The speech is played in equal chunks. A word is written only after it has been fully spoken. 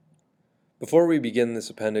Before we begin this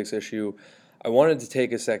appendix issue, I wanted to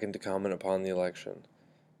take a second to comment upon the election.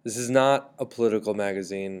 This is not a political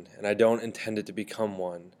magazine, and I don't intend it to become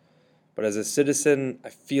one. But as a citizen, I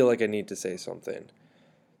feel like I need to say something.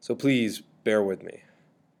 So please, bear with me.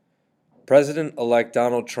 President-elect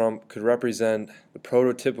Donald Trump could represent the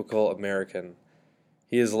prototypical American.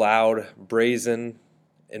 He is loud, brazen,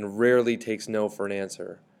 and rarely takes no for an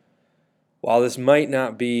answer. While this might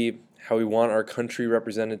not be how we want our country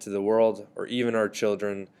represented to the world, or even our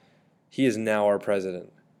children, he is now our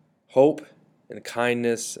president. Hope and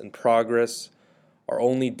kindness and progress are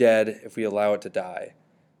only dead if we allow it to die.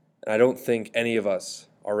 And I don't think any of us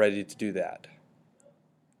are ready to do that.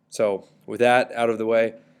 So, with that out of the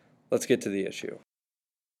way, let's get to the issue.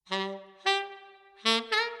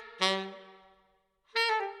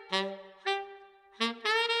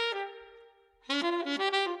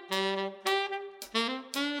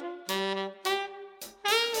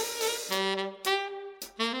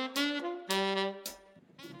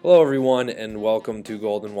 Hello everyone, and welcome to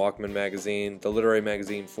Golden Walkman Magazine, the literary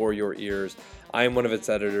magazine for your ears. I am one of its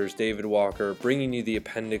editors, David Walker, bringing you the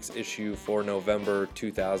appendix issue for November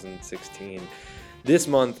 2016. This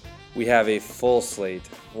month, we have a full slate.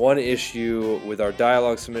 One issue with our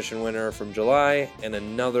dialogue submission winner from July, and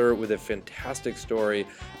another with a fantastic story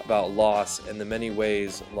about loss and the many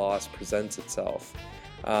ways loss presents itself.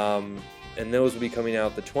 And those will be coming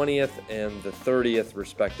out the 20th and the 30th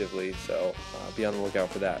respectively, so be on the lookout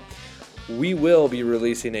for that. We will be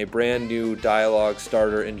releasing a brand new dialogue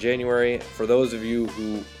starter in January. For those of you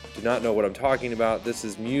who do not know what I'm talking about, this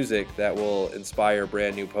is music that will inspire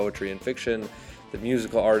brand new poetry and fiction. The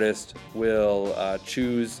musical artist will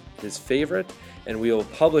choose his favorite, and we will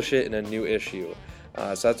publish it in a new issue.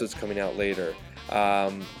 So that's what's coming out later.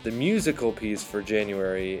 The musical piece for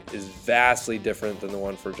January is vastly different than the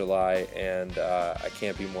one for July, and I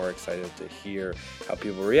can't be more excited to hear how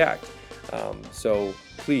people react. So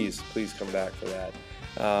please come back for that.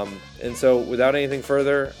 And so without anything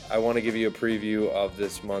further, I want to give you a preview of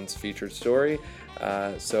this month's featured story.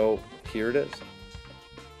 So here it is.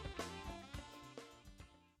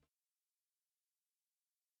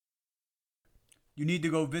 You need to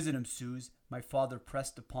go visit him, Suze, my father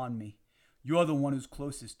pressed upon me. You're the one who's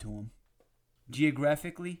closest to him.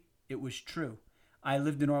 Geographically, it was true. I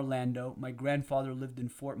lived in Orlando, my grandfather lived in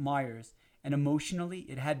Fort Myers, and emotionally,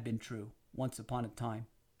 it had been true, once upon a time.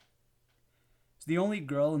 As the only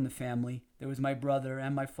girl in the family, there was my brother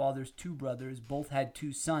and my father's two brothers, both had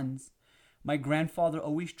two sons. My grandfather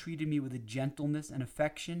always treated me with a gentleness and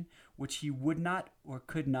affection which he would not or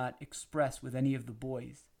could not express with any of the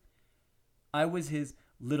boys. I was his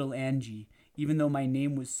little Angie. Even though my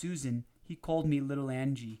name was Susan, he called me Little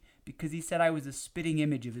Angie because he said I was a spitting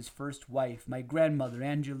image of his first wife, my grandmother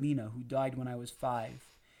Angelina, who died when I was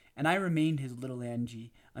 5. And I remained his Little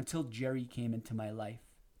Angie until Jerry came into my life.